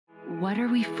What are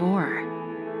we for?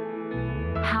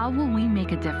 How will we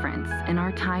make a difference in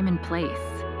our time and place?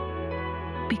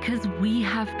 Because we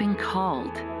have been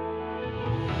called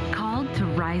to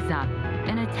rise up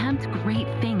and attempt great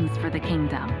things for the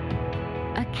kingdom.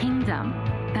 A kingdom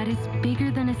that is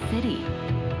bigger than a city.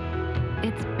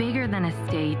 It's bigger than a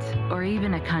state or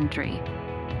even a country.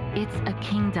 It's a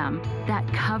kingdom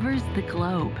that covers the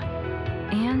globe.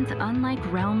 And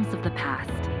unlike realms of the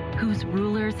past, whose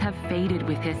rulers have faded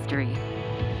with history,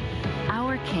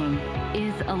 our King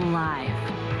is alive.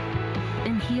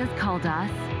 And he has called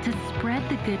us to spread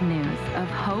the good news of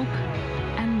hope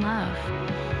and love,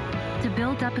 to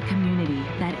build up a community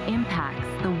that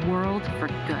impacts the world for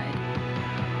good,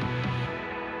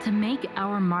 to make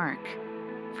our mark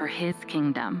for his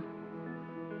kingdom.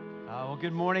 Well,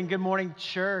 good morning,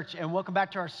 church, and welcome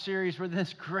back to our series. We're in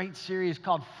this great series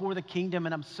called For the Kingdom,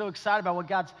 and I'm so excited about what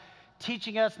God's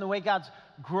teaching us and the way God's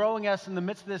growing us in the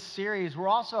midst of this series. We're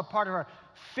also a part of our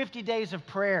 50 days of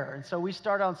prayer, and so we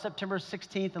started on September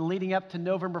 16th and leading up to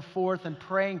November 4th and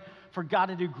praying for God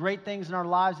to do great things in our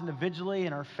lives individually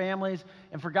and our families,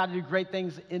 and for God to do great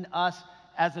things in us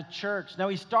as a church. Now,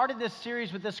 we started this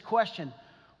series with this question.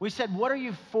 We said, what are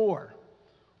you for?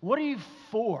 What are you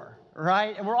for,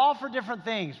 right? And we're all for different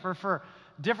things. We're for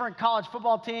different college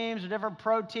football teams or different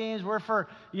pro teams. We're for,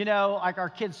 like our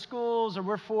kids' schools, or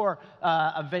we're for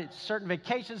a certain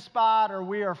vacation spot, or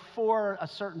we are for a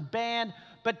certain band.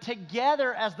 But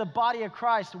together as the body of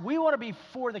Christ, we want to be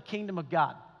for the kingdom of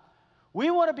God. We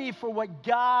want to be for what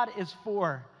God is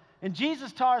for. And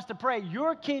Jesus taught us to pray,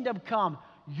 your kingdom come,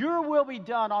 your will be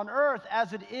done on earth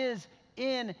as it is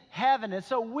in heaven. And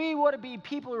so we want to be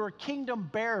people who are kingdom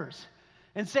bearers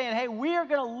and saying, hey, we are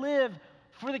going to live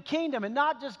for the kingdom and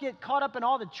not just get caught up in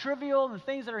all the trivial and the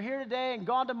things that are here today and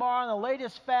gone tomorrow and the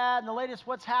latest fad and the latest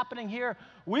what's happening here.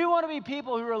 We want to be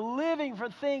people who are living for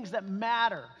things that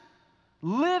matter,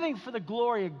 living for the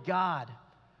glory of God.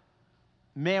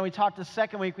 Man, we talked the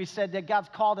second week, we said that God's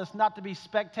called us not to be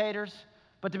spectators,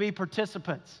 but to be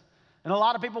participants. And a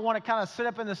lot of people want to kind of sit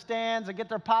up in the stands and get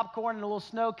their popcorn and a little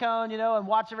snow cone, and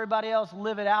watch everybody else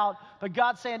live it out. But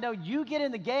God's saying, no, you get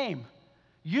in the game.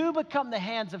 You become the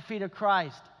hands and feet of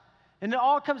Christ. And it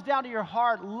all comes down to your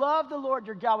heart. Love the Lord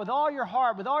your God with all your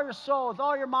heart, with all your soul, with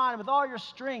all your mind, with all your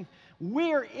strength.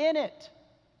 We're in it.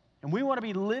 And we want to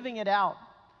be living it out.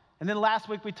 And then last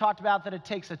week we talked about that it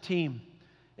takes a team.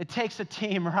 It takes a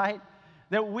team, right?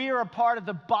 That we are a part of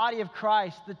the body of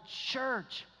Christ, the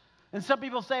church. And some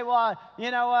people say, well,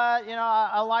 you know what,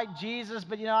 I like Jesus,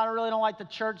 but, I really don't like the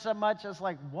church that much. It's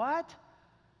like, what?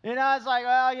 It's like,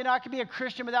 well, I could be a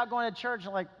Christian without going to church.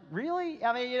 I'm like, really?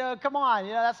 I mean, come on.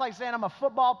 That's like saying I'm a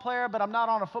football player, but I'm not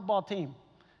on a football team.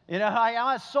 I'm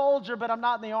a soldier, but I'm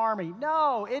not in the army.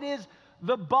 No, it is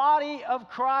the body of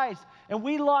Christ. And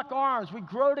we lock arms. We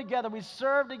grow together. We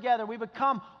serve together. We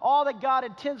become all that God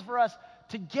intends for us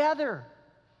together.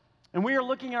 And we are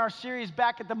looking at our series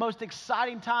back at the most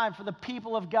exciting time for the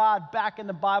people of God back in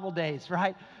the Bible days,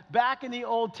 right? Back in the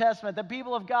Old Testament, the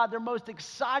people of God, their most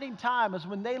exciting time is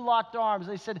when they locked arms.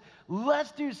 They said,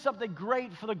 let's do something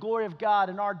great for the glory of God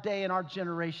in our day and our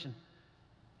generation.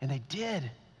 And they did.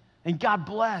 And God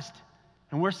blessed.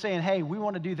 And we're saying, hey, we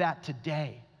want to do that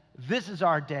today. This is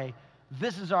our day.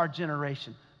 This is our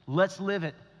generation. Let's live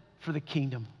it for the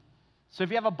kingdom. So if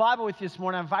you have a Bible with you this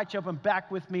morning, I invite you to open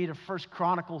back with me to 1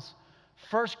 Chronicles.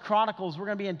 1 Chronicles, we're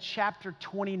going to be in chapter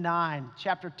 29.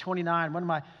 Chapter 29, one of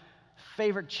my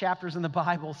favorite chapters in the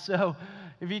Bible. So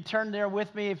if you turn there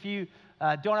with me, if you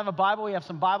don't have a Bible, we have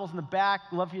some Bibles in the back.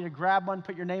 Love for you to grab one,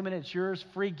 put your name in it. It's yours,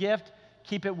 free gift.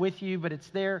 Keep it with you, but it's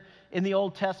there in the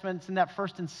Old Testament. It's in that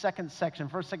 1st and 2nd section.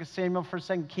 1st, 2nd Samuel,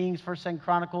 1st, 2nd Kings, 1st, 2nd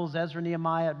Chronicles, Ezra,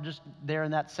 Nehemiah, just there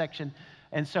in that section.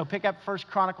 And so pick up 1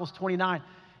 Chronicles 29.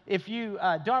 If you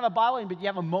don't have a Bible, but you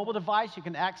have a mobile device, you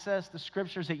can access the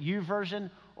scriptures at YouVersion,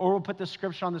 or we'll put the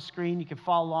scripture on the screen. You can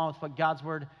follow along with what God's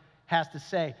word has to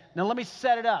say. Now, let me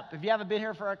set it up. If you haven't been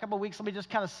here for a couple of weeks, let me just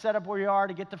kind of set up where you are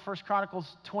to get to 1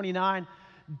 Chronicles 29.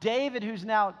 David, who's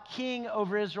now king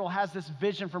over Israel, has this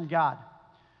vision from God.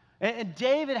 And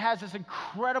David has this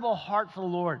incredible heart for the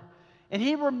Lord. And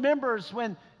he remembers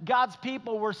when God's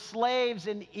people were slaves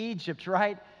in Egypt,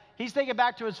 right? He's thinking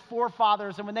back to his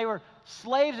forefathers and when they were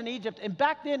slaves in Egypt. And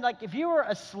back then, like if you were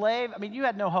a slave, you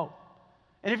had no hope.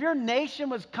 And if your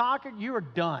nation was conquered, you were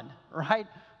done, right?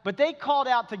 But they called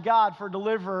out to God for a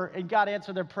deliverer, and God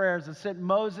answered their prayers and sent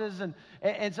Moses.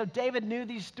 And so David knew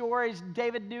these stories.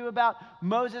 David knew about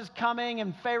Moses coming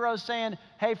and Pharaoh saying,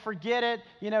 hey, forget it.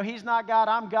 He's not God,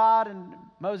 I'm God. And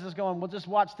Moses going, well, just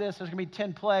watch this. There's going to be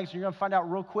 10 plagues. And you're going to find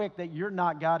out real quick that you're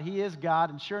not God. He is God.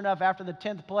 And sure enough, after the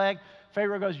 10th plague,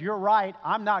 Pharaoh goes, you're right.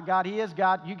 I'm not God. He is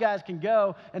God. You guys can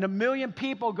go. And 1 million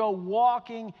people go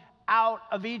walking out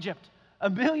of Egypt.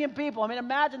 1 million people. I mean,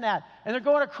 imagine that. And they're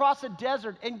going across the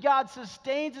desert, and God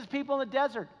sustains his people in the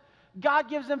desert. God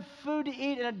gives them food to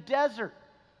eat in a desert,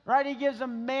 right? He gives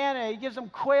them manna. He gives them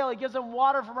quail. He gives them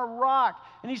water from a rock.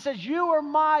 And he says, you are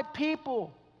my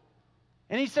people.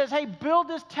 And he says, hey, build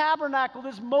this tabernacle,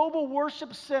 this mobile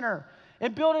worship center,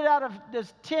 and build it out of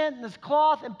this tent and this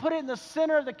cloth and put it in the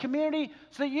center of the community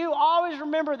so that you always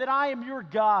remember that I am your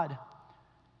God.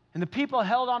 And the people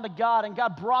held on to God, and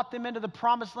God brought them into the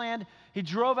promised land. He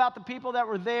drove out the people that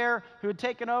were there who had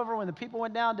taken over when the people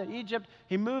went down to Egypt.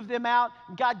 He moved them out.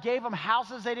 God gave them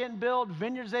houses they didn't build,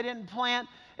 vineyards they didn't plant.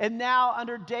 And now,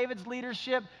 under David's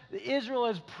leadership, Israel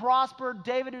has prospered.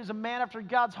 David, who's a man after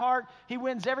God's heart, he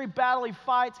wins every battle he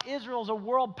fights. Israel's a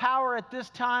world power at this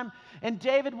time. And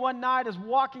David one night is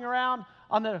walking around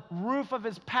on the roof of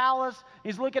his palace.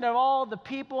 He's looking at all the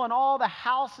people and all the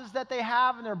houses that they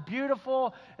have, and they're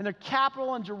beautiful, and their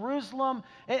capital in Jerusalem.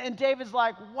 And David's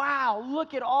like, wow,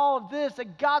 look at all of this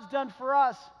that God's done for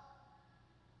us.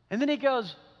 And then he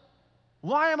goes,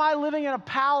 why am I living in a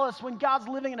palace when God's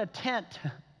living in a tent?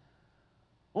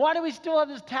 Why do we still have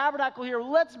this tabernacle here?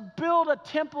 Let's build a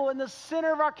temple in the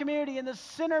center of our community, in the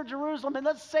center of Jerusalem, and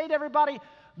let's say to everybody,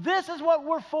 this is what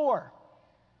we're for.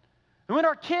 And when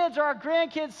our kids or our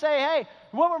grandkids say, hey,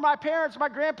 what were my parents or my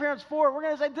grandparents for? We're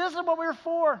going to say, this is what we were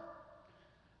for.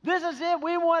 This is it.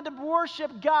 We want to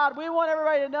worship God. We want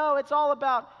everybody to know it's all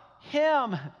about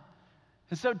him.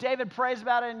 And so David prays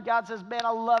about it, and God says, man,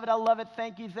 I love it. I love it.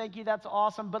 Thank you. Thank you. That's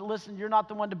awesome. But listen, you're not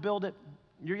the one to build it.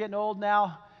 You're getting old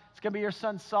now. It's going to be your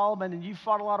son Solomon, and you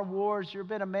fought a lot of wars. You've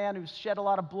been a man who's shed a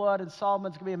lot of blood, and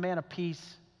Solomon's going to be a man of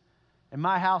peace. And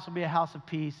my house will be a house of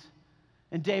peace.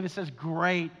 And David says,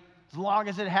 great. As long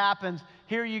as it happens,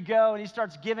 here you go. And he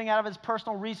starts giving out of his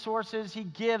personal resources. He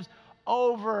gives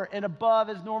over and above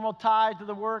his normal tithe to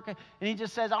the work. And he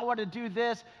just says, I want to do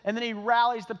this. And then he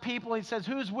rallies the people. And he says,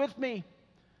 who's with me?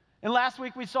 And last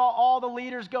week we saw all the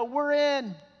leaders go, we're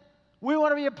in. We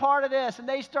want to be a part of this. And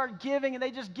they start giving, and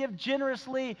they just give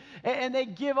generously. And they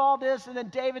give all this. And then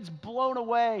David's blown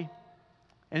away.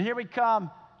 And here we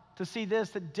come to see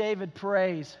this, that David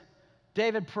prays.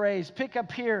 David prays. Pick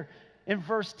up here in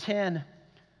verse 10.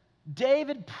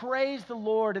 David praised the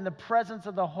Lord in the presence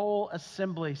of the whole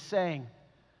assembly, saying,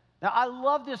 now I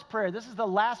love this prayer. This is the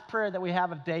last prayer that we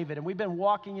have of David. And we've been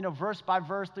walking, verse by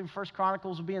verse through 1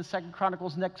 Chronicles. We'll be in 2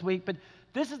 Chronicles next week. But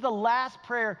this is the last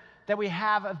prayer that we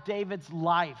have of David's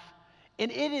life.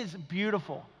 And it is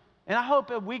beautiful. And I hope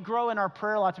that we grow in our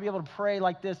prayer life to be able to pray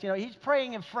like this. He's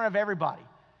praying in front of everybody.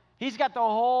 He's got the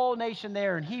whole nation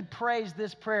there, and he prays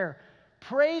this prayer.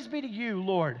 Praise be to you,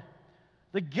 Lord,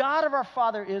 the God of our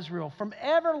father Israel, from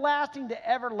everlasting to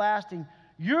everlasting.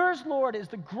 Yours, Lord, is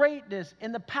the greatness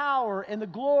and the power and the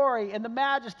glory and the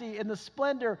majesty and the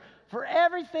splendor, for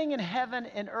everything in heaven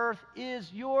and earth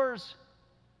is yours.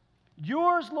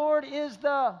 Yours, Lord, is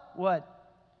the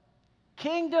what?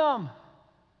 Kingdom.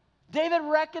 David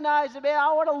recognized that, man,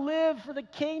 I want to live for the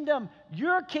kingdom.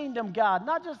 Your kingdom, God,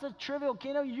 not just a trivial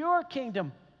kingdom, your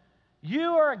kingdom.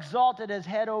 You are exalted as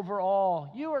head over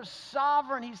all. You are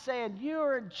sovereign, he's saying. You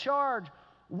are in charge.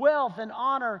 Wealth and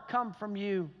honor come from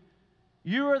you.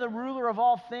 You are the ruler of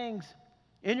all things.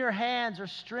 In your hands are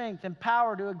strength and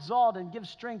power to exalt and give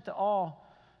strength to all.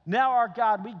 Now, our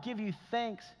God, we give you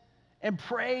thanks and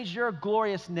praise your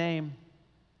glorious name.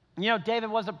 David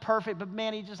wasn't perfect, but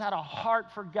man, he just had a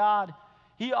heart for God.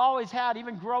 He always had,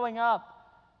 even growing up.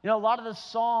 A lot of the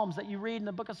Psalms that you read in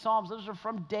the book of Psalms, those are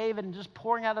from David and just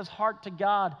pouring out his heart to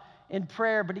God in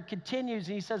prayer. But he continues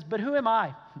and he says, but who am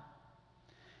I?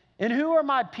 And who are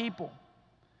my people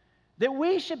that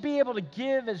we should be able to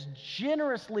give as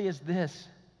generously as this?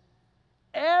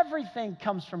 Everything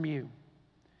comes from you,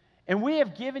 and we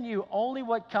have given you only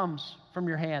what comes from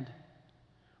your hand.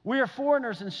 We are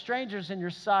foreigners and strangers in your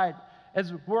sight,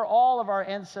 as were all of our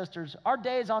ancestors. Our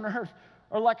days on earth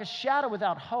are like a shadow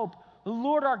without hope.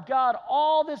 Lord our God,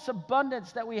 all this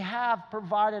abundance that we have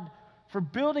provided for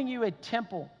building you a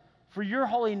temple for your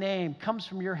holy name comes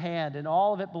from your hand, and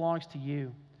all of it belongs to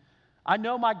you. I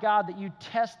know, my God, that you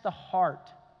test the heart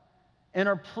and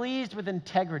are pleased with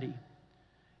integrity.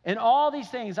 And all these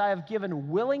things I have given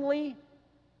willingly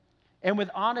and with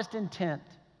honest intent.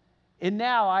 And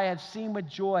now I have seen with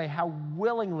joy how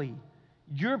willingly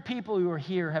your people who are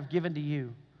here have given to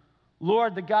you.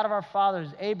 Lord, the God of our fathers,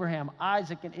 Abraham,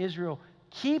 Isaac, and Israel,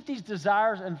 keep these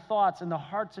desires and thoughts in the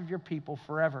hearts of your people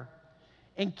forever.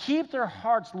 And keep their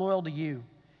hearts loyal to you.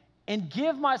 And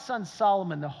give my son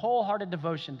Solomon the wholehearted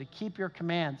devotion to keep your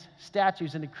commands,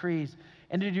 statutes, and decrees,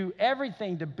 and to do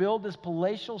everything to build this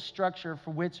palatial structure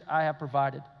for which I have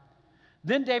provided."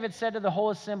 Then David said to the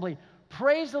whole assembly,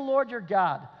 "Praise the Lord your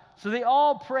God." So they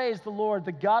all praised the Lord,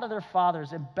 the God of their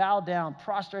fathers, and bowed down,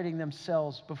 prostrating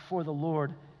themselves before the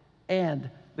Lord and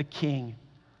the king.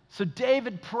 So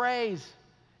David prays.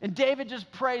 And David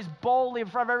just prays boldly in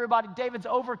front of everybody. David's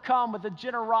overcome with the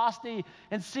generosity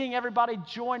and seeing everybody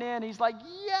join in. He's like,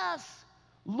 "Yes,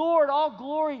 Lord, all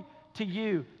glory to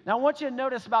you." Now, I want you to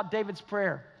notice about David's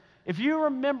prayer. If you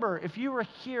remember, if you were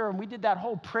here and we did that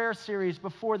whole prayer series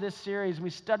before this series, and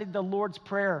we studied the Lord's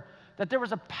Prayer, that there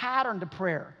was a pattern to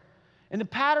prayer. And the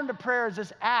pattern to prayer is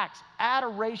this act,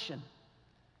 adoration.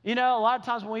 You know, a lot of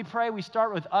times when we pray, we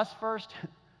start with us first.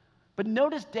 But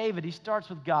notice David, he starts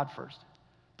with God first.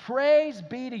 "Praise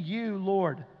be to you,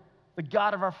 Lord, the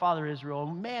God of our father Israel."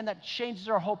 Man, that changes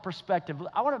our whole perspective.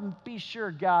 I want to be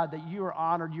sure, God, that you are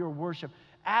honored, you are worshiped.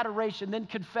 Adoration, then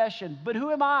confession. But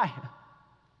who am I?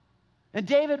 And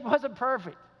David wasn't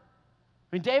perfect.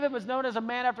 I mean, David was known as a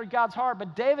man after God's heart,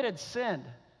 but David had sinned.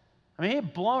 I mean, he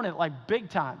had blown it like big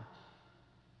time.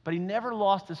 But he never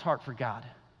lost his heart for God.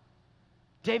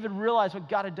 David realized what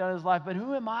God had done in his life, but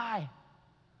who am I?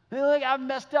 I mean, like, I've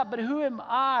messed up, but who am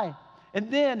I? And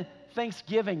then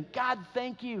thanksgiving. God,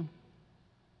 thank you.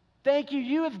 Thank you.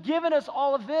 You have given us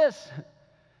all of this.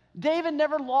 David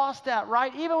never lost that,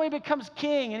 right? Even when he becomes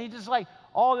king and he just like,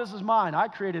 "All this is mine. I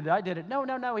created it. I did it." No,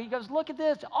 no, no. He goes, "Look at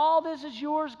this. All this is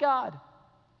yours, God."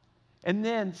 And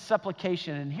then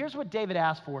supplication. And here's what David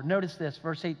asked for. Notice this,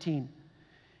 verse 18.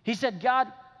 He said,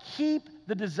 "God, keep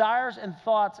the desires and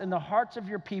thoughts in the hearts of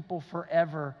your people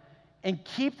forever, and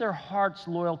keep their hearts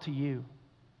loyal to you."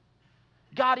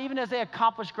 God, even as they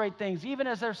accomplish great things, even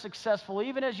as they're successful,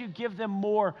 even as you give them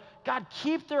more, God,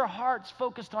 keep their hearts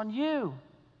focused on you.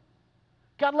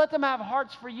 God, let them have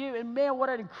hearts for you. And man, what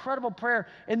an incredible prayer.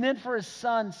 And then for his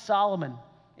son, Solomon.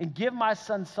 "And give my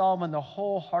son Solomon the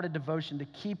wholehearted devotion to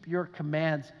keep your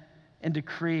commands and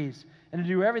decrees, and to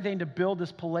do everything to build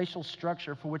this palatial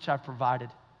structure for which I've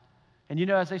provided." And you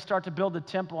know, as they start to build the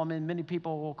temple, I mean, many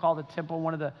people will call the temple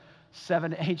one of the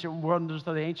 7 ancient wonders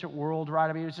of the ancient world, right?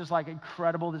 I mean, it's just like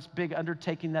incredible, this big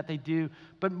undertaking that they do.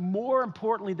 But more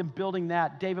importantly than building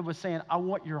that, David was saying, "I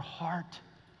want your heart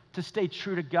to stay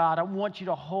true to God. I want you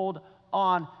to hold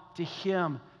on to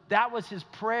him." That was his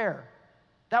prayer.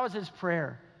 That was his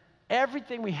prayer.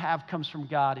 Everything we have comes from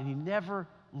God, and he never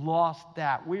lost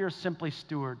that. We are simply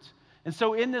stewards. And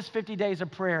so in this 50 days of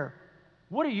prayer,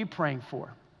 what are you praying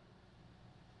for?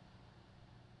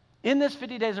 In this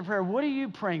 50 days of prayer, what are you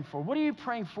praying for? What are you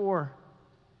praying for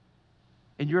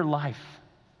in your life?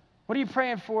 What are you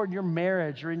praying for in your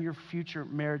marriage or in your future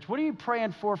marriage? What are you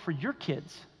praying for your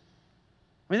kids?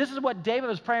 I mean, this is what David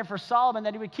was praying for Solomon,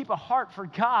 that he would keep a heart for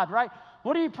God, right?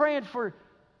 What are you praying for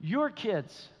your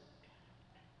kids?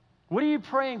 What are you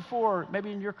praying for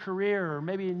maybe in your career or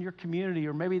maybe in your community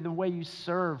or maybe the way you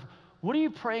serve? What are you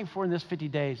praying for in this 50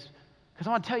 days? Because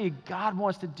I want to tell you, God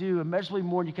wants to do immeasurably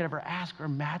more than you could ever ask or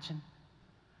imagine.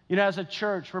 You know, as a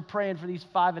church, we're praying for these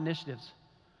 5 initiatives.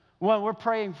 One, we're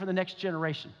praying for the next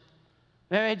generation.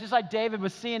 I mean, just like David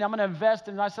was seeing, I'm going to invest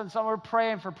in my son. So we're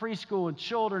praying for preschool and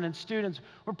children and students.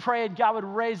 We're praying God would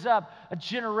raise up a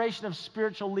generation of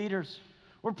spiritual leaders.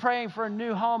 We're praying for a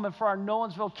new home and for our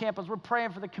Nolensville campus. We're praying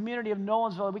for the community of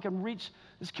Nolensville that we can reach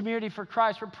this community for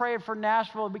Christ. We're praying for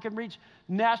Nashville that we can reach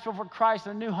Nashville for Christ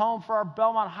and a new home for our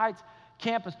Belmont Heights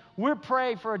campus. We're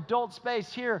praying for adult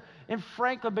space here in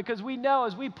Franklin because we know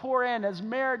as we pour in, as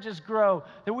marriages grow,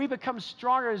 that we become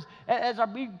stronger,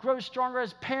 we grow stronger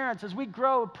as parents, as we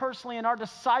grow personally in our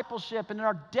discipleship and in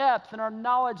our depth and our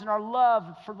knowledge and our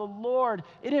love for the Lord.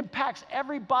 It impacts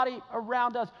everybody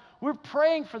around us. We're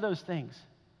praying for those things.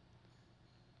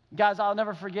 Guys, I'll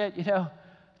never forget,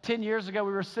 10 years ago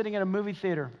we were sitting in a movie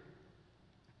theater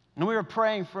and we were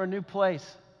praying for a new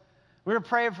place. We were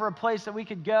praying for a place that we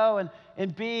could go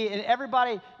and be, and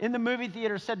everybody in the movie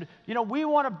theater said, we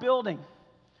want a building.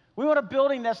 We want a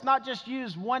building that's not just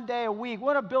used one day a week. We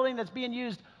want a building that's being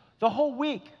used the whole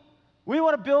week. We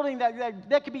want a building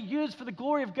that can be used for the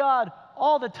glory of God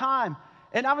all the time.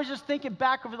 And I was just thinking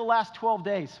back over the last 12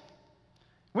 days.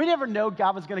 We never know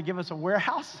God was going to give us a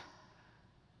warehouse.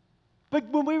 But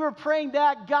when we were praying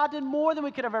that, God did more than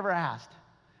we could have ever asked.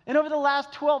 And over the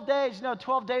last 12 days,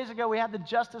 12 days ago, we had the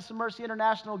Justice and Mercy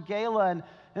International Gala, and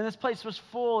this place was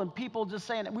full, and people just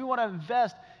saying, we want to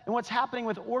invest in what's happening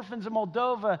with orphans in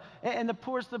Moldova, and the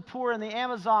poorest of the poor in the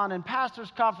Amazon, and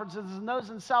pastors' conferences, and those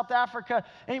in South Africa.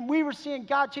 And we were seeing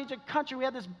God change a country. We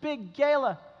had this big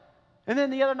gala. And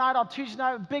then the other night, on Tuesday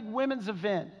night, a big women's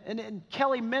event. And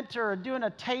Kelly Minter doing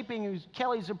a taping.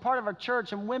 Kelly's a part of our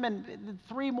church. And women,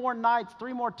 3 more nights,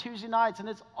 3 more Tuesday nights. And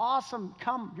it's awesome.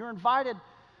 Come, you're invited.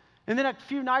 And then a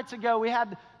few nights ago, we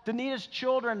had Danita's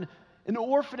Children, an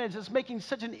orphanage that's making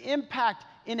such an impact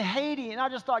in Haiti. And I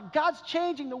just thought, God's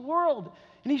changing the world.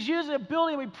 And he's using a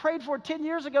building we prayed for 10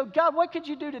 years ago. God, what could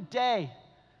you do today?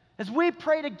 As we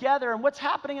pray together and what's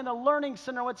happening in the Learning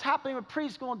Center, what's happening with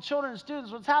preschool and children and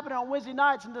students, what's happening on Wednesday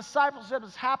nights and discipleship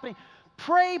is happening,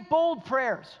 pray bold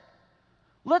prayers.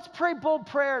 Let's pray bold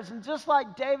prayers. And just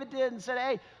like David did and said,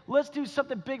 hey, let's do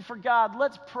something big for God.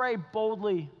 Let's pray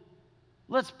boldly.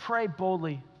 Let's pray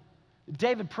boldly.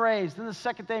 David prays. Then the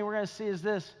second thing we're going to see is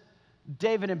this.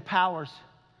 David empowers.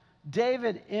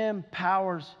 David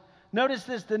empowers. Notice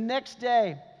this. The next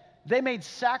day, they made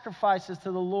sacrifices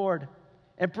to the Lord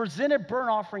and presented burnt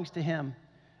offerings to him,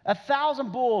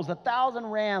 1,000 bulls, 1,000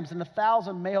 rams, and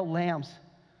 1,000 male lambs,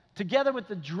 together with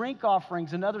the drink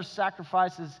offerings and other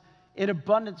sacrifices in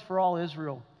abundance for all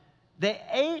Israel. They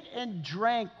ate and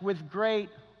drank with great,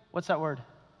 what's that word?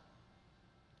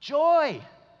 Joy.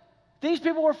 These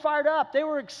people were fired up. They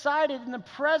were excited in the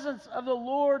presence of the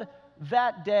Lord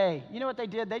that day. You know what they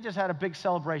did? They just had a big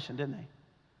celebration, didn't they?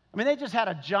 I mean, they just had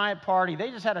a giant party.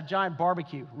 They just had a giant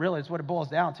barbecue, really, is what it boils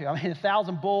down to. I mean,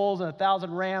 1,000 bulls and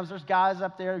 1,000 rams. There's guys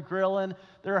up there grilling.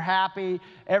 They're happy.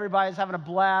 Everybody's having a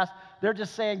blast. They're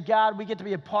just saying, God, we get to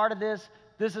be a part of this.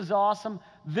 This is awesome.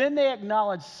 Then they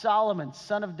acknowledged Solomon,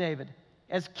 son of David,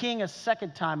 as king a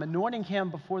second time, anointing him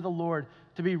before the Lord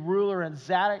to be ruler and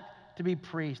Zadok to be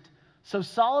priest. So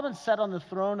Solomon sat on the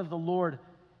throne of the Lord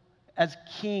as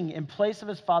king in place of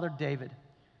his father David.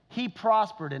 He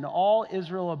prospered, and all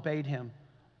Israel obeyed him.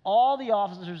 All the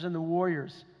officers and the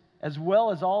warriors, as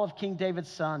well as all of King David's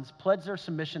sons, pledged their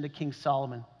submission to King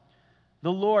Solomon.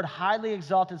 The Lord highly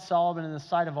exalted Solomon in the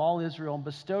sight of all Israel and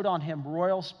bestowed on him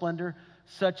royal splendor,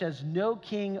 such as no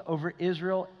king over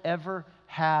Israel ever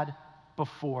had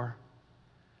before.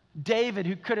 David,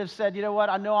 who could have said, you know what,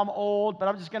 I know I'm old, but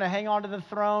I'm just going to hang on to the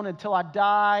throne until I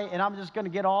die, and I'm just going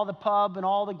to get all the pub and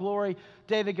all the glory.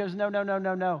 David goes, no, no, no,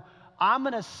 no, no. I'm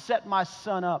going to set my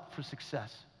son up for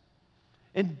success.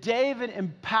 And David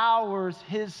empowers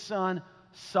his son,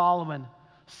 Solomon.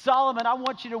 Solomon, I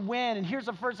want you to win. And here's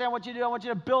the first thing I want you to do. I want you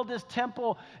to build this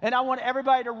temple. And I want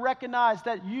everybody to recognize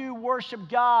that you worship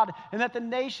God and that the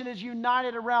nation is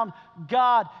united around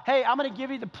God. Hey, I'm going to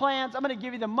give you the plans. I'm going to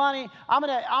give you the money. I'm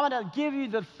going to give you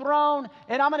the throne.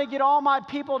 And I'm going to get all my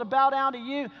people to bow down to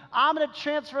you. I'm going to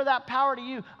transfer that power to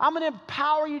you. I'm going to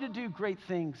empower you to do great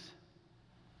things.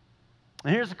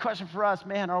 And here's the question for us,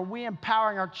 man, are we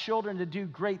empowering our children to do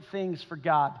great things for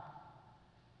God?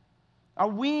 Are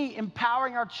we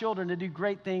empowering our children to do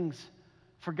great things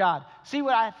for God? See,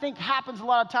 what I think happens a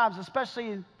lot of times,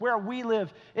 especially where we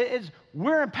live, is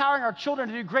we're empowering our children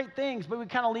to do great things, but we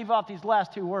kind of leave off these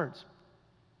last 2 words.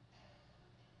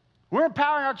 We're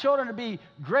empowering our children to be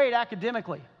great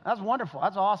academically. That's wonderful.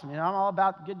 That's awesome. You know, I'm all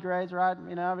about good grades, right?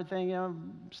 You know, everything, you know,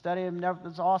 studying,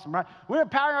 that's awesome, right? We're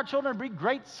empowering our children to be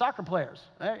great soccer players.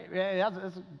 Hey,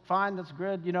 that's fine. That's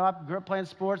good. You know, I grew up playing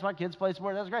sports. My kids play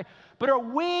sports. That's great. But are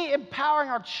we empowering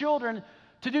our children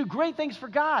to do great things for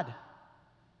God?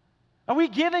 Are we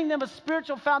giving them a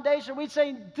spiritual foundation? Are we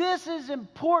saying, this is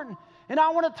important, and I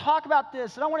want to talk about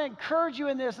this, and I want to encourage you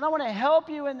in this, and I want to help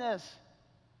you in this?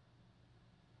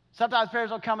 Sometimes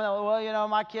parents will come and they'll, well, you know,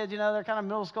 my kids, you know, they're kind of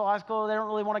middle school, high school, they don't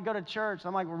really want to go to church.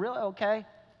 I'm like, well, really? Okay.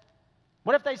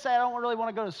 What if they say, I don't really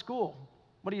want to go to school?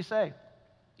 What do you say?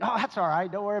 Oh, that's all right.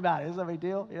 Don't worry about it. It's no big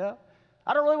deal, you know?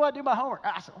 I don't really want to do my homework.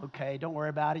 I said, okay, don't worry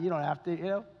about it. You don't have to, you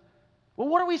know? Well,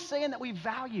 what are we saying that we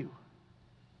value?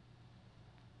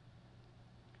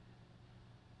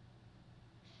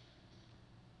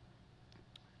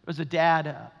 There was a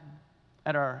dad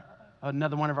at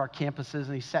another one of our campuses,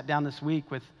 and he sat down this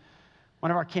week with one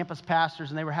of our campus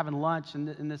pastors, and they were having lunch, and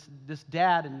this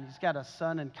dad, and he's got a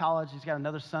son in college, he's got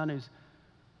another son who's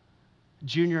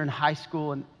junior in high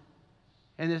school, and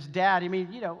this dad,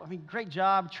 great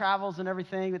job, travels and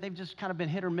everything, but they've just kind of been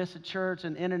hit or miss at church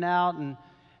and in and out, and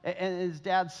his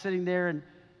dad's sitting there, and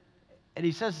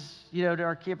he says, you know, to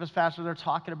our campus pastor, they're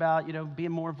talking about, you know,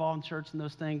 being more involved in church and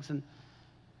those things, and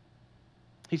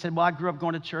he said, well, I grew up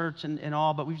going to church and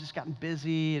all, but we've just gotten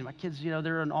busy, and my kids, you know,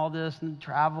 they're in all this, and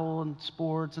travel and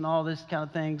sports and all this kind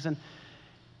of things.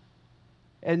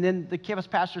 And then the campus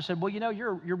pastor said, well, you know,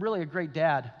 you're really a great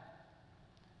dad.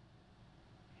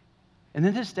 And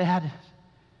then this dad,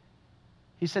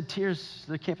 he said tears,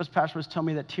 the campus pastor was telling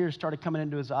me that tears started coming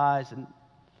into his eyes, and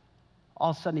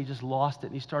all of a sudden he just lost it,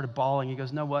 and he started bawling. He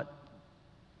goes, know what?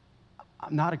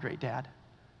 I'm not a great dad.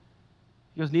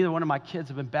 He goes, neither one of my kids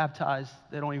have been baptized.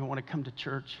 They don't even want to come to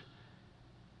church.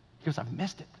 He goes, I've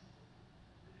missed it.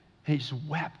 And he just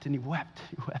wept and he wept.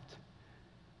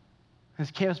 As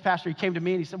campus pastor, he came to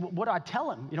me and he said, what do I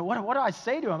tell him? What do I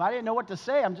say to him? I didn't know what to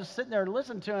say. I'm just sitting there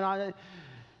listening to him.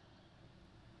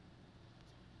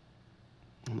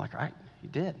 I'm like, all right, you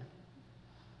did.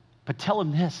 But tell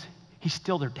him this, he's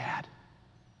still their dad.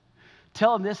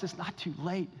 Tell him this, it's not too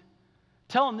late.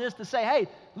 Tell him this to say, hey,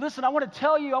 listen, I want to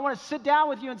tell you, I want to sit down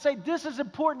with you and say, this is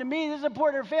important to me, this is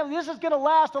important to your family, this is going to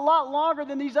last a lot longer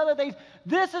than these other things.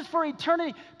 This is for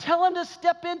eternity. Tell him to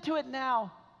step into it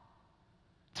now.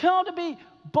 Tell him to be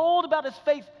bold about his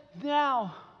faith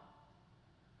now.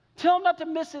 Tell him not to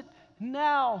miss it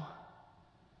now.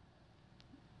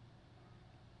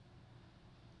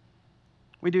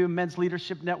 We do a Men's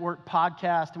Leadership Network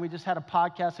podcast, and we just had a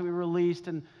podcast that we released.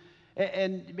 And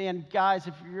man, guys,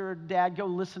 if you're a dad, go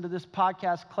listen to this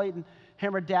podcast. Clayton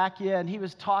Hammerdakia, and he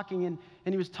was talking, and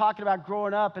he was talking about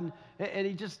growing up, and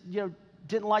he just,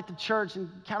 didn't like the church and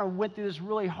kind of went through this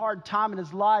really hard time in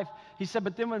his life. He said,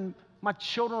 but then when my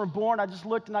children were born, I just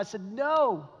looked and I said,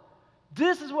 no,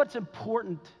 this is what's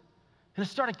important. And I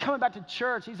started coming back to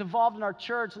church. He's involved in our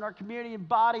church and our community and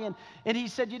body. And he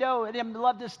said, and I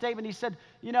love this statement. He said,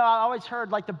 I always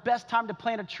heard like the best time to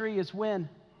plant a tree is when?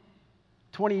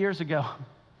 20 years ago.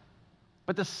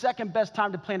 But the second best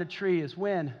time to plant a tree is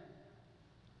when?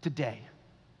 Today.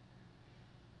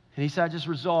 And he said, I just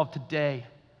resolved today.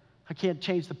 I can't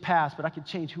change the past, but I can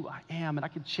change who I am. And I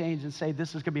can change and say, this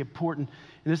is going to be important.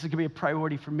 And this is going to be a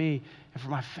priority for me and for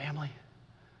my family.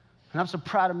 And I'm so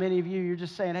proud of many of you. You're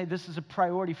just saying, hey, this is a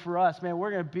priority for us. Man,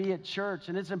 we're going to be at church.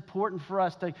 And it's important for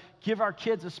us to give our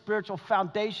kids a spiritual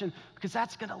foundation because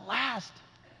that's going to last.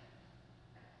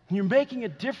 And you're making a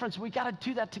difference. We got to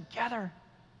do that together.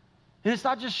 And it's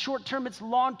not just short term, it's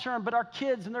long term. But our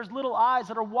kids, and there's little eyes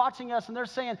that are watching us, and they're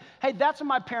saying, hey, that's what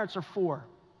my parents are for.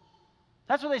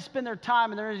 That's where they spend their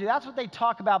time and their energy. That's what they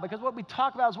talk about, because what we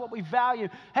talk about is what we value.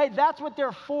 Hey, that's what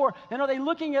they're for. And are they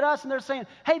looking at us and they're saying,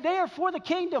 hey, they are for the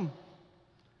kingdom.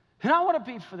 And I want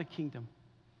to be for the kingdom.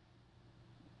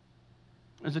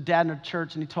 There's a dad in a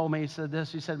church, and he told me, he said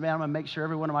this. He said, man, I'm going to make sure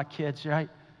every one of my kids, right,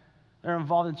 they're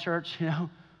involved in church,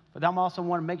 but I'm also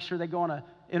want to make sure they go on an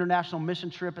international mission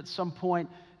trip at some point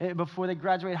before they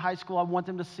graduate high school. I want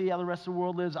them to see how the rest of the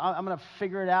world lives. I'm going to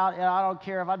figure it out, and I don't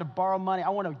care if I have to borrow money. I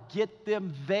want to get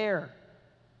them there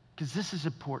because this is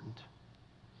important.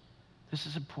 This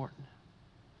is important.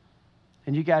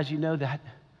 And you guys, you know that.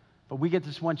 But we get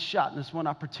this one shot and this one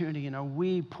opportunity, and are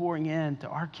we pouring into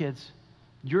our kids,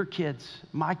 your kids,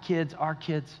 my kids, our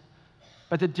kids?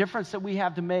 But the difference that we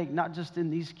have to make, not just in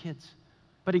these kids,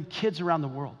 but in kids around the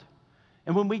world.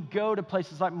 And when we go to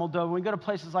places like Moldova, when we go to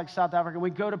places like South Africa, we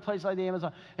go to places like the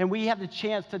Amazon, and we have the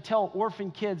chance to tell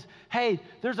orphan kids, hey,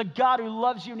 there's a God who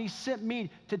loves you, and he sent me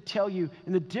to tell you.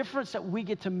 And the difference that we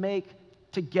get to make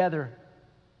together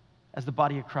as the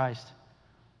body of Christ.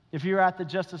 If you're at the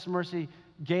Justice and Mercy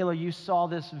Gala, you saw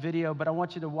this video, but I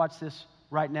want you to watch this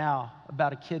right now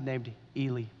about a kid named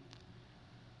Ely.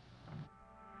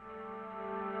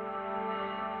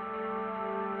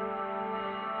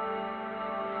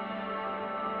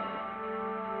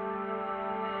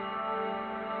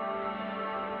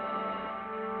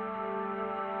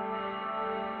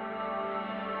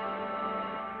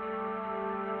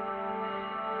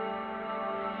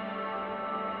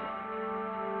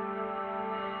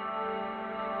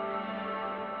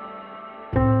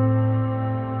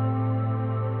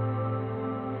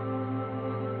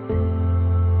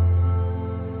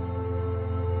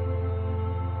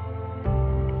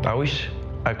 I wish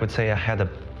I could say I had a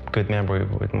good memory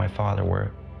with my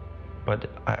father, but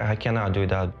I cannot do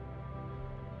that.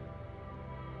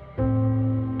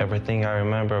 Everything I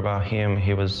remember about him,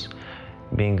 he was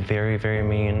being very, very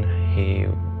mean. He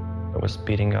was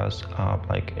beating us up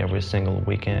like every single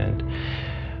weekend.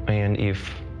 And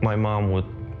if my mom would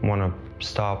want to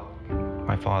stop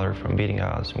my father from beating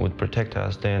us, would protect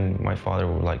us, then my father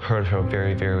would like hurt her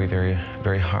very, very, very,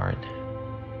 very hard.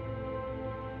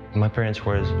 My parents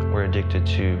were addicted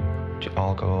to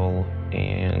alcohol,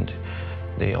 and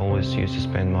they always used to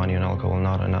spend money on alcohol,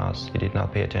 not on us. They did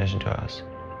not pay attention to us.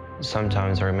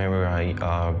 Sometimes I remember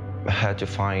I had to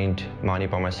find money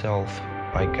by myself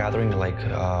by gathering like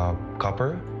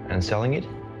copper and selling it.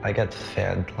 I got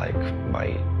fed like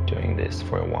by doing this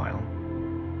for a while.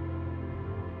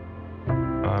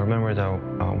 I remember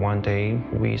that one day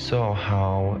we saw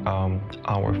how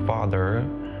our father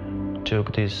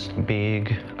took this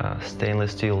big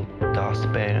stainless steel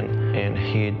dustpan and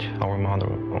hit our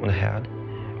mother on the head.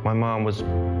 My mom was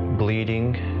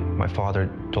bleeding. My father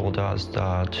told us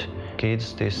that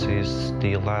Kids, this is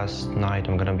the last night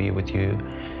I'm gonna be with you.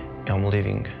 I'm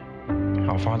leaving.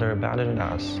 Our father abandoned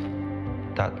us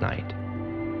that night.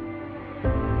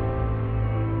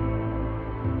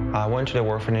 I went to the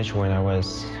orphanage when I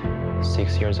was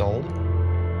 6 years old.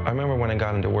 I remember when I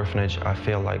got in the orphanage, I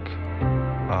felt like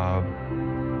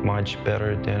much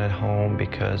better than at home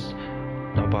because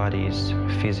nobody's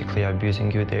physically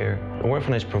abusing you there. The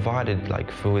orphanage provided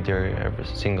like food there every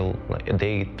single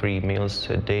day, 3 meals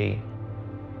a day.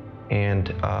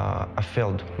 And I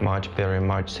felt much better and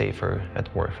much safer at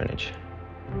the orphanage.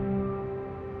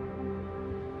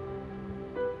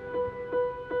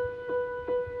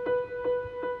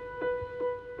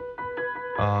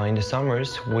 In the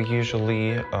summers, we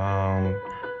usually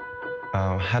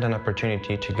had an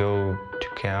opportunity to go to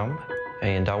camp,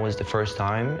 and that was the first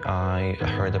time I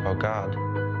heard about God.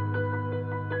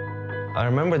 I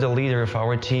remember the leader of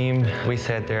our team. We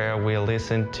sat there, we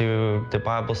listened to the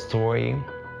Bible story.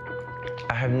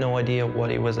 I have no idea what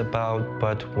it was about,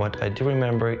 but what I do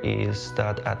remember is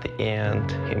that at the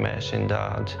end, he mentioned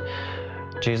that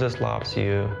Jesus loves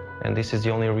you, and this is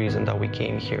the only reason that we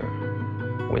came here.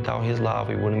 Without his love,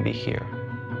 we wouldn't be here.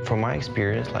 From my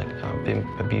experience, like I've been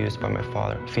abused by my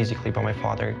father, physically by my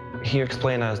father, he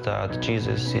explained us that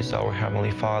Jesus is our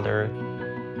Heavenly Father.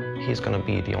 He's gonna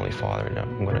be the only Father that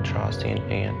I'm gonna trust in,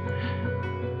 and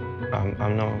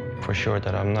I'm know for sure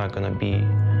that I'm not gonna be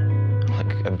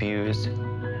like abused.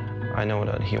 I know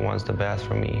that he wants the best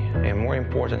for me, and more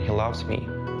important, he loves me.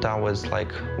 That was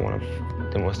like one of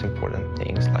the most important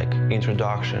things, like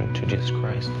introduction to Jesus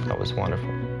Christ. That was wonderful.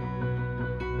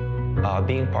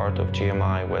 Being part of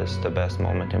GMI was the best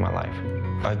moment in my life.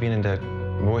 I've been in the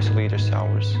Voice of Leaders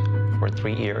Hours for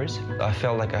 3 years. I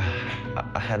felt like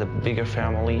I had a bigger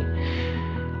family.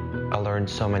 I learned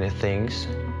so many things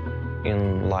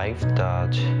in life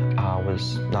that I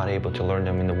was not able to learn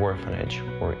them in the orphanage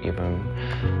or even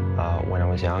when I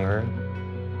was younger.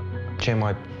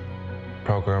 GMI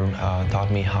program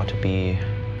taught me how to be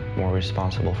more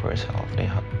responsible for yourself. They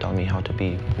taught me how to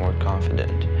be more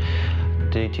confident.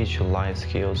 They teach you life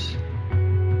skills.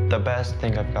 The best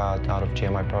thing I've got out of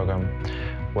GMI program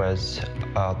was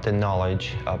the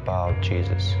knowledge about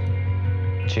Jesus.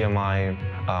 GMI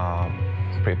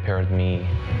prepared me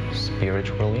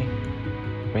spiritually.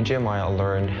 In GMI, I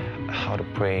learned how to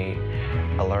pray.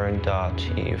 I learned that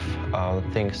if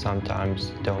things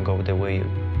sometimes don't go the way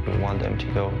you want them to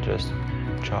go, just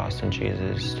trust in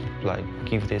Jesus. Like,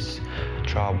 give these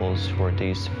troubles or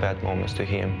these bad moments to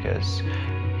him, because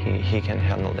he can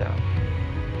handle them.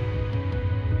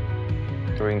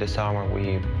 During the summer,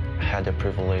 we had the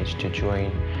privilege to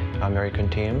join American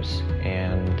teams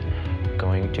and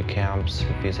going to camps,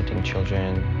 visiting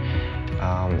children,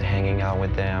 hanging out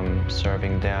with them,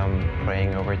 serving them,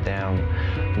 praying over them.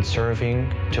 And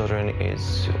serving children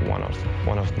is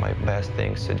one of my best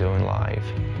things to do in life,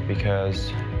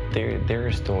 because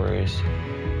their stories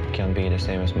can be the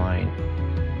same as mine.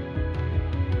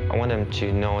 I want them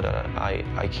to know that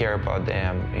I care about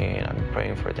them and I'm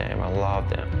praying for them, I love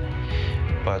them.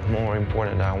 But more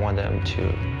important, I want them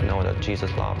to know that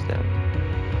Jesus loves them.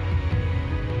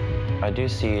 I do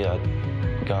see that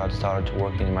God started to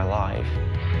work in my life.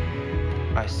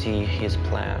 I see his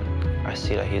plan. I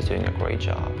see that he's doing a great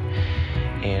job.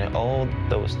 And all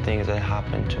those things that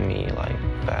happened to me, like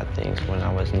bad things when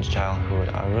I was in childhood,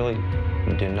 I really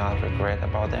do not regret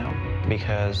about them,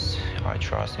 because I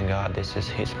trust in God. This is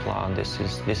his plan. This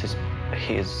is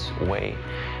his way.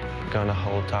 I'm gonna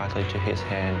hold tightly to his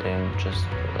hand and just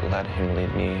let him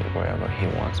lead me wherever he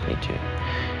wants me to.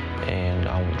 And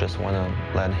I just want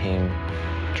to let him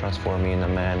transform me in the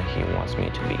man he wants me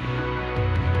to be.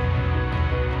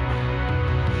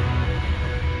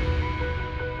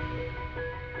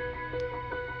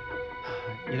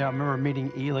 You know, I remember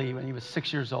meeting Eli when he was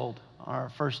 6 years old on our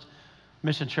first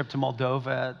mission trip to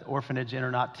Moldova at the orphanage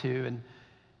Internat 2.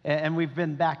 And we've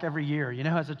been back every year. You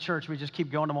know, as a church, we just keep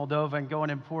going to Moldova and going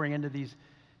and pouring into these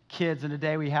kids. And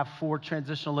today we have 4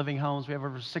 transitional living homes. We have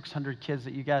over 600 kids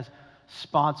that you guys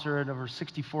sponsor, and over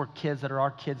 64 kids that are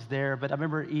our kids there. But I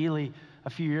remember Eli, a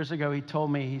few years ago, he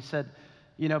told me, he said,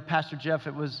 you know, Pastor Jeff,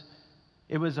 it was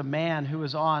a man who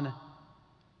was on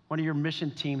one of your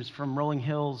mission teams from Rolling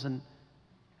Hills. And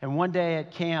one day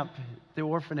at camp, the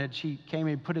orphanage, he came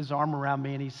and put his arm around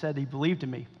me, and he said he believed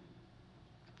in me.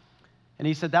 And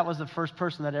he said that was the first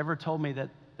person that ever told me that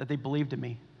they believed in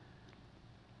me.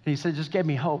 And he said it just gave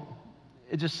me hope.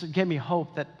 It just gave me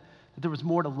hope that there was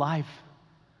more to life.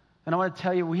 And I want to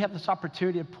tell you, we have this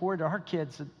opportunity to pour into our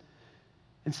kids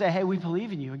and say, hey, we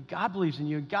believe in you, and God believes in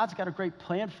you, and God's got a great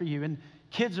plan for you, and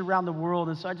kids around the world.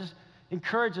 And so I just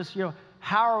encourage us, you know,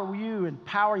 how are you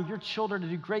empowering your children to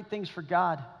do great things for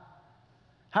God?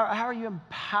 How are you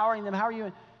empowering them? How are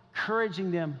you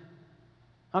encouraging them?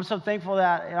 I'm so thankful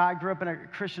that I grew up in a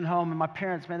Christian home, and my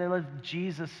parents, man, they loved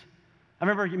Jesus. I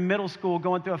remember in middle school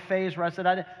going through a phase where I said,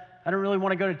 I don't really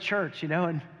want to go to church,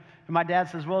 and my dad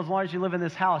says, well, as long as you live in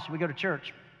this house, we go to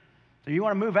church. So you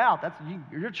want to move out, that's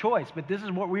your choice, but this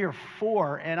is what we are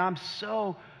for, and I'm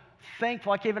so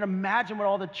thankful. I can't even imagine what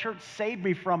all the church saved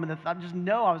me from, and I just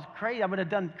know I was crazy. I would have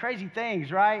done crazy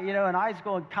things, right? In high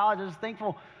school and college, I was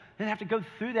thankful I didn't have to go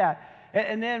through that.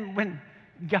 And then when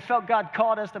I felt God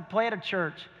called us to plant a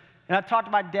church, and I talked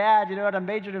to my dad, and I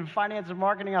majored in finance and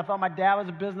marketing. I thought my dad was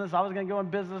a business. I was going to go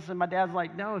in business, and my dad's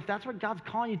like, no, if that's what God's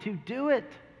calling you to, do it.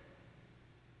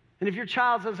 And if your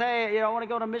child says, hey, I want to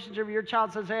go on a mission trip, or your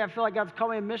child says, hey, I feel like God's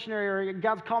called me a missionary, or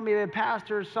God's called me a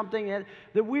pastor or something,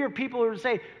 that we are people who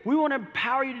say, we want to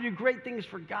empower you to do great things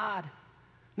for God.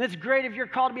 And it's great if you're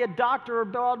called to be a doctor or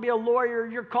called to be a lawyer, or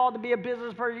you're called to be a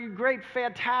business person. You're great,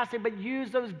 fantastic, but use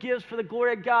those gifts for the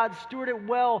glory of God. Steward it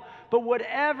well. But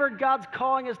whatever God's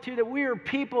calling us to, that we are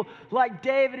people like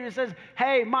David who says,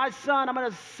 hey, my son, I'm going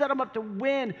to set him up to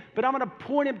win, but I'm going to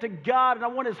point him to God, and I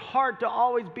want his heart to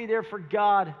always be there for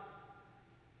God.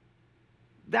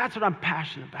 That's what I'm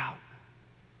passionate about.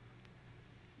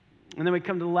 And then we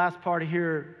come to the last part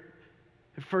here.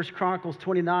 In 1 Chronicles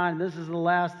 29, this is the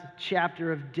last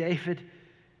chapter of David,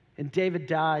 and David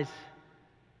dies.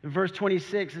 In verse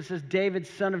 26, it says, David,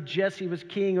 son of Jesse, was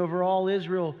king over all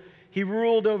Israel. He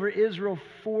ruled over Israel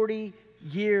 40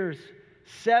 years,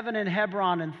 7 in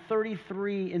Hebron and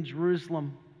 33 in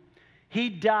Jerusalem. He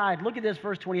died, look at this,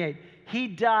 verse 28. He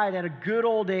died at a good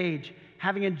old age,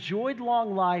 having enjoyed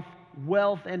long life,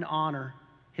 wealth, and honor.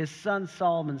 His son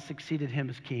Solomon succeeded him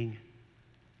as king.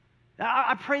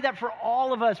 I pray that for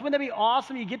all of us. Wouldn't that be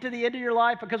awesome? You get to the end of your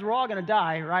life, because we're all going to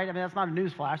die, right? I mean, that's not a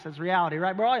news flash. That's reality,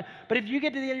 right? But if you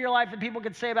get to the end of your life and people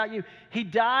could say about you, he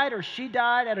died or she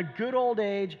died at a good old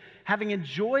age, having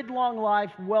enjoyed long life,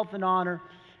 wealth, and honor,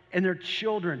 and their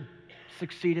children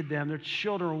succeeded them. Their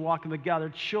children are walking with God. Their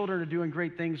children are doing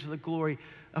great things for the glory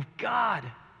of God.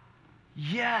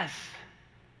 Yes.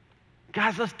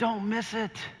 Guys, let's don't miss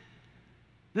it.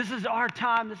 This is our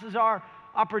time. This is our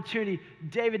opportunity.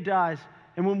 David dies,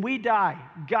 and when we die,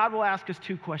 God will ask us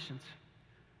 2 questions.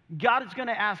 God is going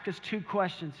to ask us 2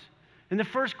 questions. And the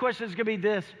first question is going to be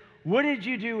this: what did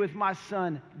you do with my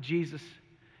son, Jesus?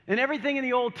 And everything in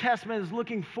the Old Testament is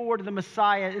looking forward to the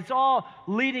Messiah. It's all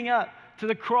leading up to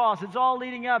the cross. It's all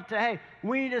leading up to, hey,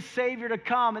 we need a Savior to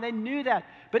come. And they knew that.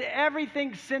 But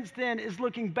everything since then is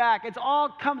looking back. It all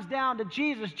comes down to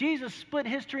Jesus. Jesus split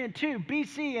history in 2,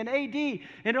 BC and AD.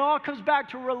 And it all comes back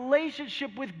to a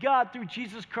relationship with God through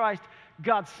Jesus Christ,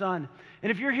 God's Son.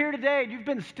 And if you're here today and you've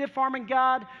been stiff-arming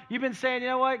God, you've been saying, you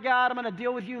know what, God, I'm going to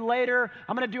deal with you later.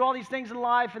 I'm going to do all these things in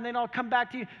life, and then I'll come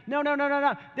back to you. No.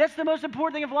 That's the most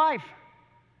important thing of life,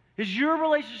 is your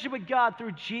relationship with God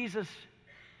through Jesus.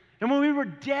 And when we were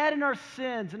dead in our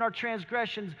sins and our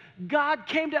transgressions, God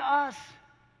came to us.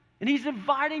 And he's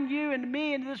inviting you and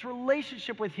me into this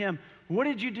relationship with him. What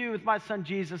did you do with my son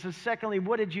Jesus? And secondly,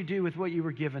 what did you do with what you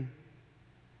were given?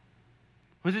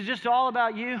 Was it just all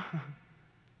about you?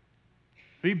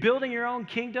 Are you building your own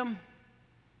kingdom?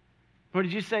 Or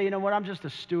did you say, you know what, I'm just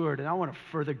a steward, and I want to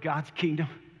further God's kingdom.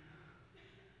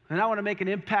 And I want to make an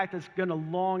impact that's going to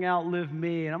long outlive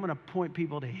me, and I'm going to point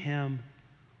people to him.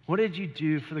 What did you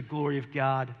do for the glory of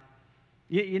God?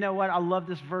 You know what? I love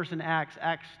this verse in Acts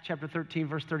chapter 13,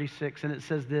 verse 36, and it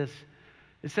says this.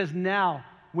 It says, now,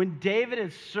 when David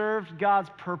had served God's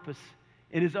purpose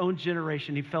in his own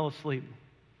generation, he fell asleep.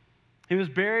 He was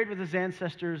buried with his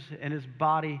ancestors, and his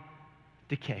body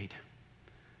decayed.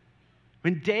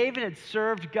 When David had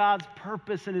served God's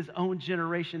purpose in his own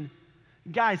generation,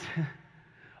 guys,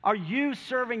 are you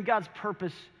serving God's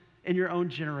purpose in your own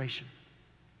generation?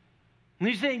 And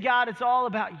you're saying, God, it's all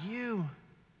about you.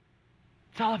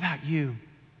 It's all about you.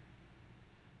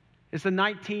 It's the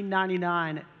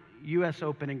 1999 U.S.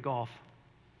 Open in golf.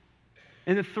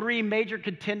 And the 3 major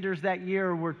contenders that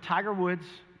year were Tiger Woods,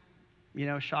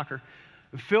 shocker,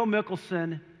 Phil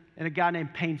Mickelson, and a guy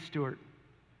named Payne Stewart.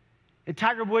 And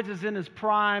Tiger Woods is in his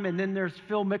prime, and then there's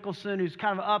Phil Mickelson, who's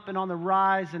kind of up and on the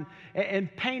rise,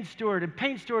 and Payne Stewart. And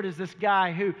Payne Stewart is this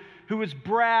guy who was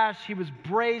brash, he was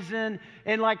brazen,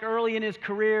 and like early in his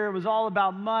career, it was all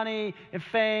about money and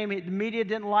fame. The media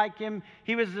didn't like him.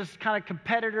 He was this kind of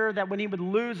competitor that when he would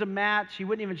lose a match, he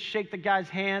wouldn't even shake the guy's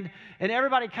hand. And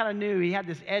everybody kind of knew he had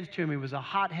this edge to him. He was a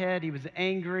hothead, he was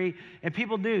angry, and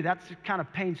people knew that's kind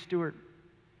of Payne Stewart.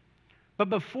 But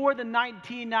before the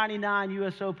 1999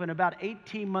 U.S. Open, about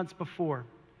 18 months before,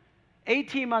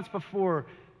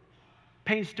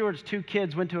 Payne Stewart's 2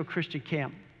 kids went to a Christian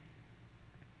camp.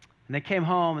 And they came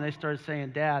home and they started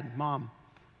saying, Dad, Mom,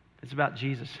 it's about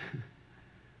Jesus.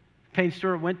 Payne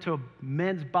Stewart went to a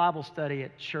men's Bible study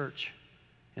at church.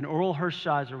 And Oral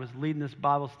Hershiser was leading this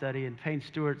Bible study. And Payne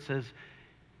Stewart says,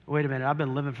 wait a minute, I've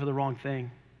been living for the wrong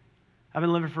thing. I've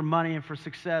been living for money and for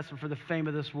success and for the fame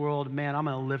of this world. Man, I'm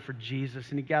going to live for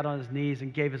Jesus. And he got on his knees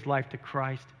and gave his life to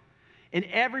Christ. And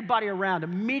everybody around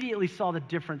immediately saw the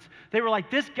difference. They were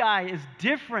like, this guy is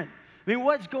different. I mean,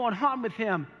 what's going on with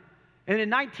him? And in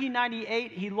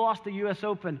 1998, he lost the U.S.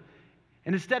 Open.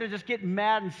 And instead of just getting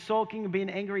mad and sulking and being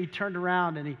angry, he turned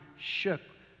around and he shook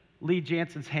Lee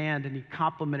Jansen's hand and he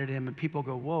complimented him. And people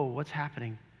go, whoa, what's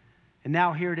happening? And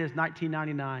now here it is,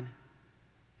 1999.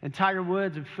 And Tiger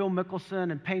Woods and Phil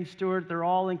Mickelson and Payne Stewart, they're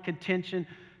all in contention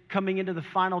coming into the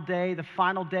final day. The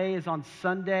final day is on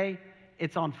Sunday.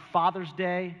 It's on Father's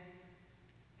Day.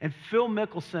 And Phil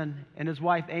Mickelson and his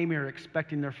wife Amy are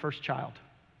expecting their first child.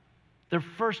 Their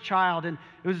first child. And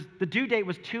the due date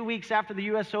was 2 weeks after the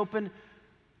U.S. Open.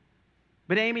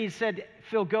 But Amy said,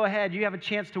 Phil, go ahead. You have a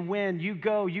chance to win. You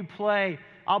go. You play.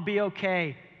 I'll be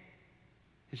okay.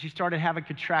 And she started having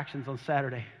contractions on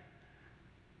Saturday.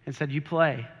 And said, you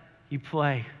play. You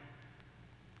play.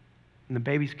 And the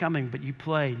baby's coming, but you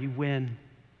play. You win.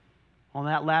 On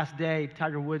that last day,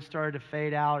 Tiger Woods started to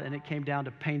fade out, and it came down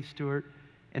to Payne Stewart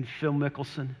and Phil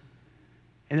Mickelson.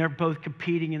 And they're both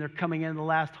competing, and they're coming in the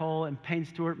last hole, and Payne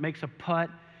Stewart makes a putt,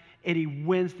 and he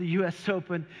wins the U.S.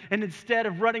 Open. And instead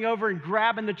of running over and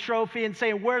grabbing the trophy and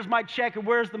saying, where's my check and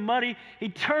where's the money, he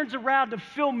turns around to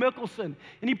Phil Mickelson,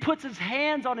 and he puts his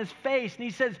hands on his face, and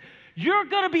he says, you're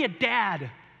going to be a dad.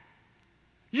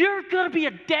 You're going to be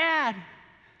a dad.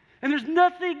 And there's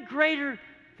nothing greater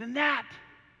than that.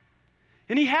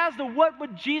 And he has the What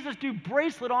Would Jesus Do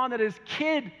bracelet on that his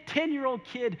kid, 10-year-old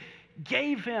kid,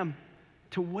 gave him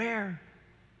to wear.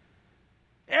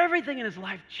 Everything in his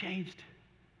life changed.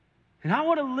 And I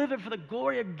want to live it for the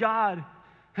glory of God.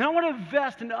 And I want to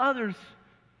invest in others.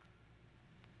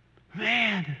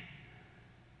 Man.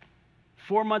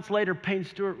 4 months later, Payne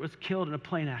Stewart was killed in a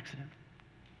plane accident.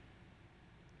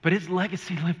 But his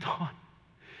legacy lived on.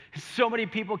 And so many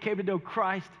people came to know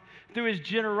Christ. Through his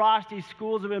generosity,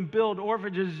 schools have been built,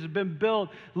 orphanages have been built,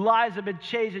 lives have been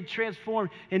changed and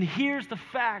transformed. And here's the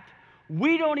fact,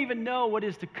 we don't even know what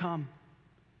is to come.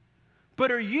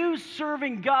 But are you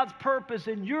serving God's purpose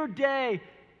in your day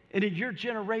and in your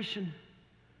generation?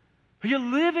 Are you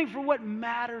living for what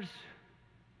matters?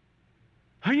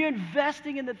 Are you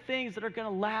investing in the things that are going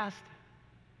to last?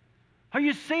 Are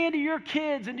you saying to your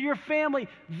kids and to your family,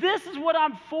 this is what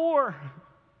I'm for?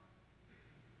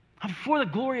 I'm for the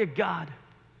glory of God.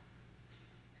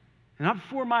 And I'm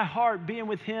for my heart being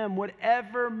with him,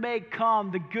 whatever may come,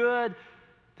 the good,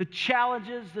 the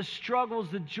challenges, the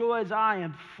struggles, the joys, I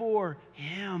am for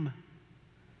him.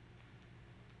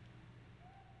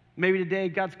 Maybe today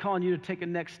God's calling you to take a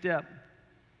next step.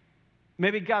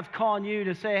 Maybe God's calling you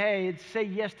to say, hey, say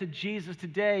yes to Jesus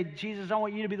today. Jesus, I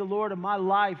want you to be the Lord of my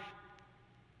life.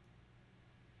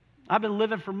 I've been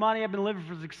living for money. I've been living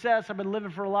for success. I've been living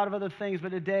for a lot of other things.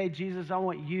 But today, Jesus, I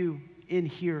want you in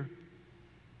here.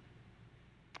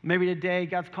 Maybe today,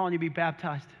 God's calling you to be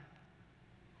baptized.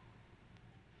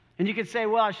 And you can say,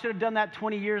 well, I should have done that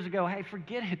 20 years ago. Hey,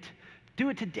 forget it. Do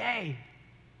it today.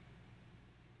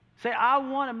 Say, I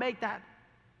want to make that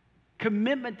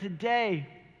commitment today.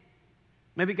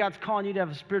 Maybe God's calling you to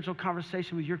have a spiritual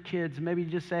conversation with your kids. Maybe you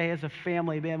just say, as a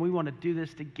family, man, we want to do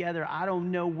this together. I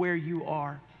don't know where you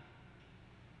are.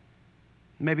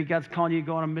 Maybe God's calling you to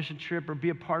go on a mission trip or be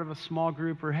a part of a small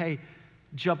group or, hey,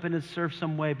 jump in and serve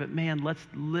some way. But, man, let's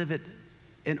live it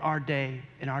in our day,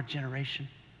 in our generation.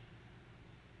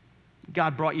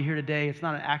 God brought you here today. It's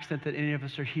not an accident that any of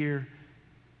us are here.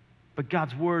 But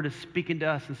God's word is speaking to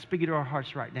us and speaking to our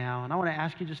hearts right now. And I want to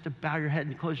ask you just to bow your head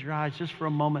and close your eyes just for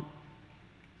a moment.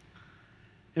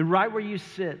 And right where you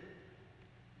sit,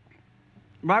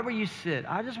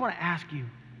 I just want to ask you,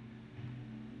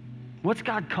 what's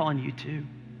God calling you to?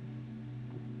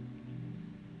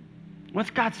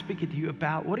 What's God speaking to you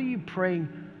about? What are you praying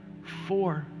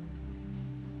for?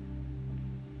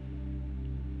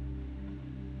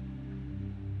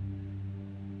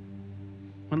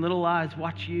 When little eyes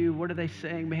watch you, what are they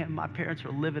saying? Man, my parents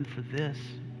are living for this.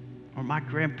 Or my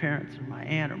grandparents, or my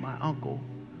aunt, or my uncle.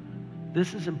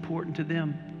 This is important to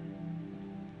them.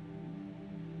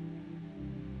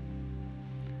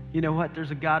 You know what?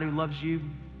 There's a God who loves you.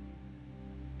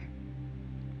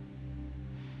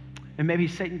 And maybe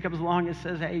Satan comes along and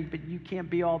says, hey, but you can't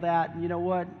be all that. And you know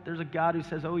what? There's a God who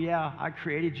says, oh yeah, I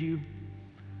created you.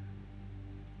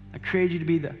 I created you to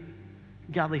be the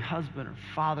godly husband or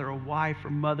father or wife or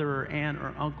mother or aunt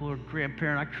or uncle or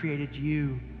grandparent. I created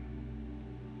you.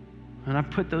 And I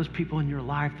put those people in your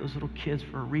life, those little kids,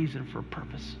 for a reason, for a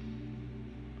purpose.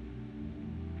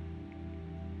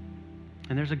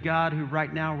 And there's a God who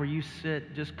right now where you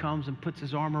sit just comes and puts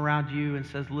his arm around you and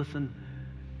says, listen,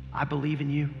 I believe in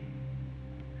you.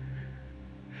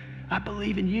 I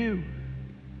believe in you.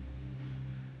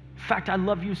 In fact, I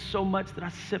love you so much that I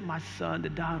sent my son to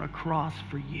die on a cross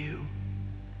for you.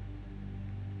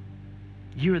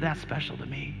 You are that special to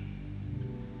me.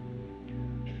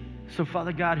 So,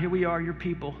 Father God, here we are, your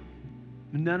people.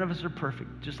 None of us are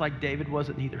perfect, just like David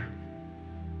wasn't either.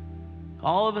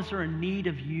 All of us are in need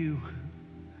of you.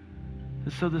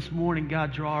 And so this morning,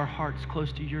 God, draw our hearts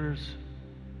close to yours.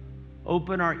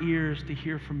 Open our ears to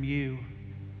hear from you,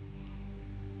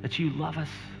 that you love us,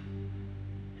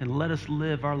 and let us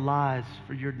live our lives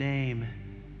for your name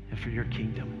and for your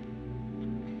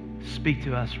kingdom. Speak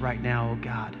to us right now, oh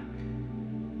God.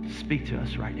 Speak to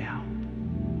us right now.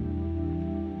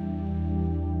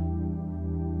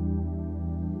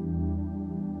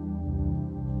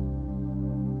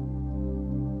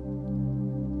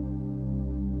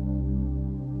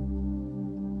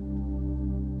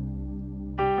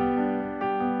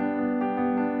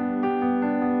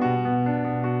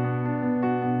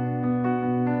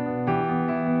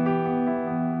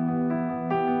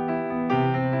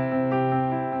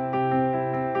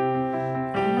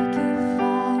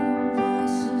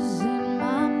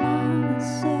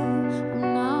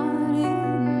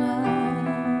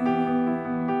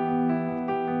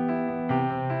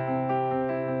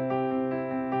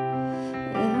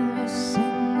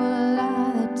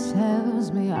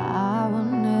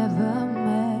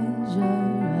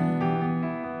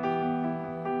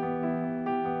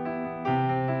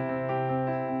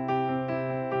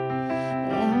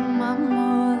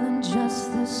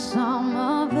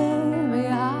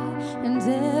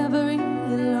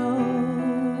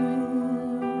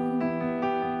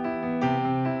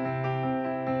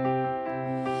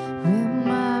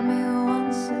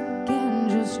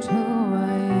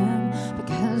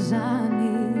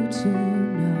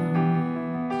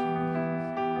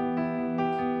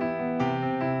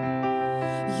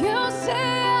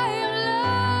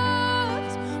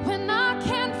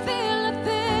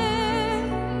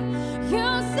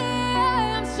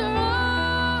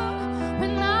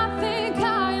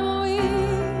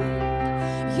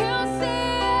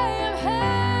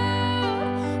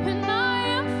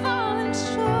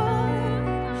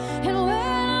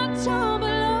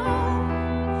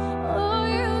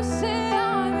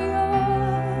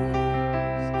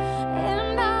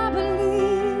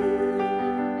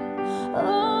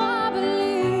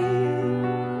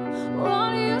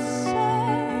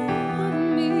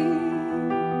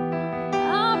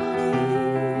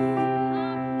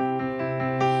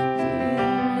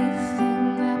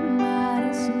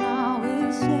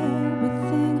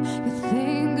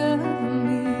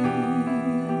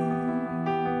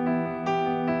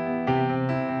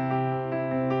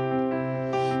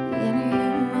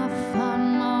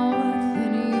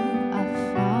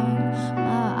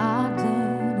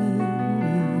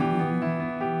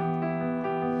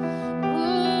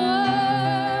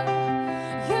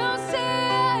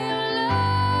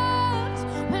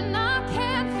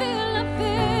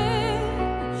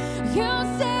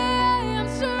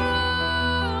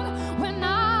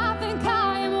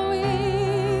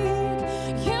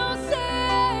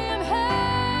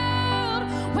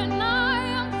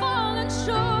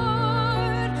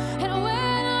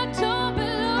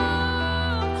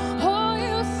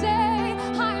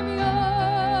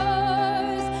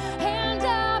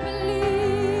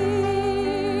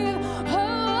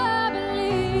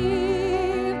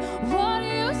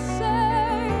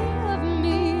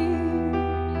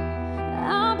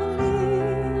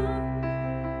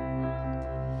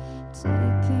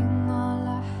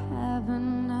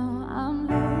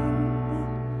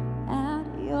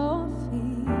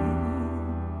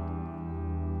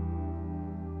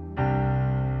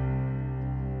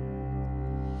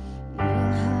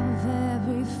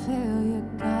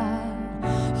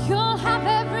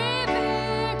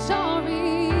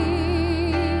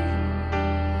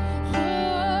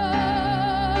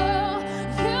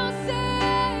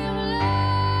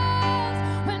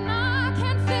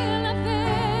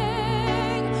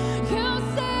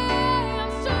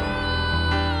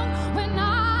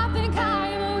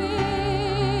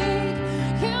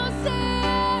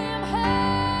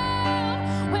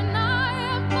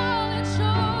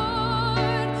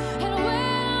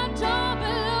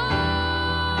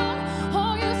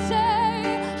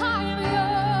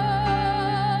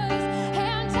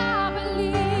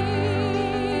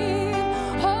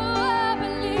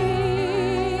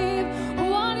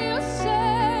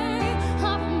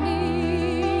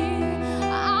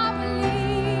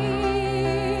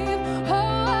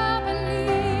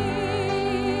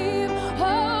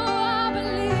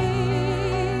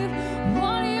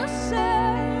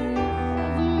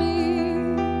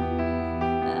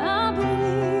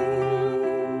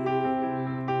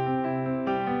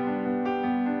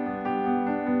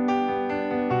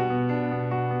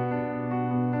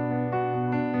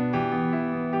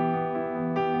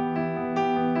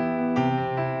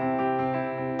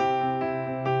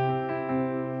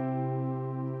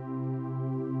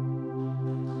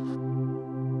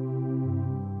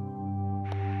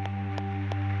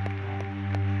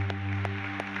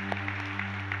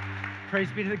 Praise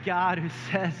be to the God who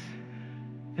says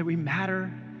that we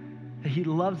matter, that he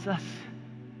loves us,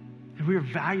 that we are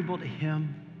valuable to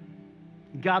him.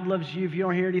 God loves you. If you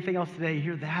don't hear anything else today,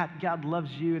 hear that. God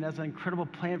loves you and has an incredible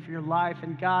plan for your life.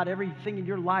 And God, everything in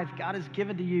your life, God has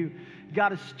given to you.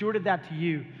 God has stewarded that to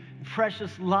you.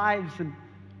 Precious lives and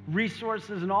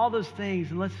resources and all those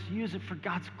things. And let's use it for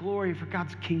God's glory, for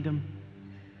God's kingdom.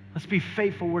 Let's be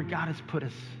faithful where God has put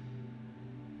us.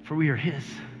 For we are his.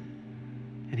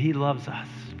 And he loves us.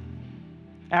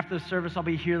 After the service, I'll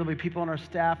be here. There'll be people on our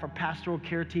staff, our pastoral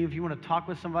care team. If you want to talk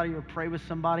with somebody or pray with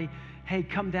somebody, hey,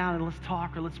 come down and let's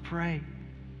talk or let's pray.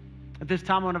 At this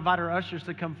time, I want to invite our ushers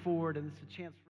to come forward, and it's a chance for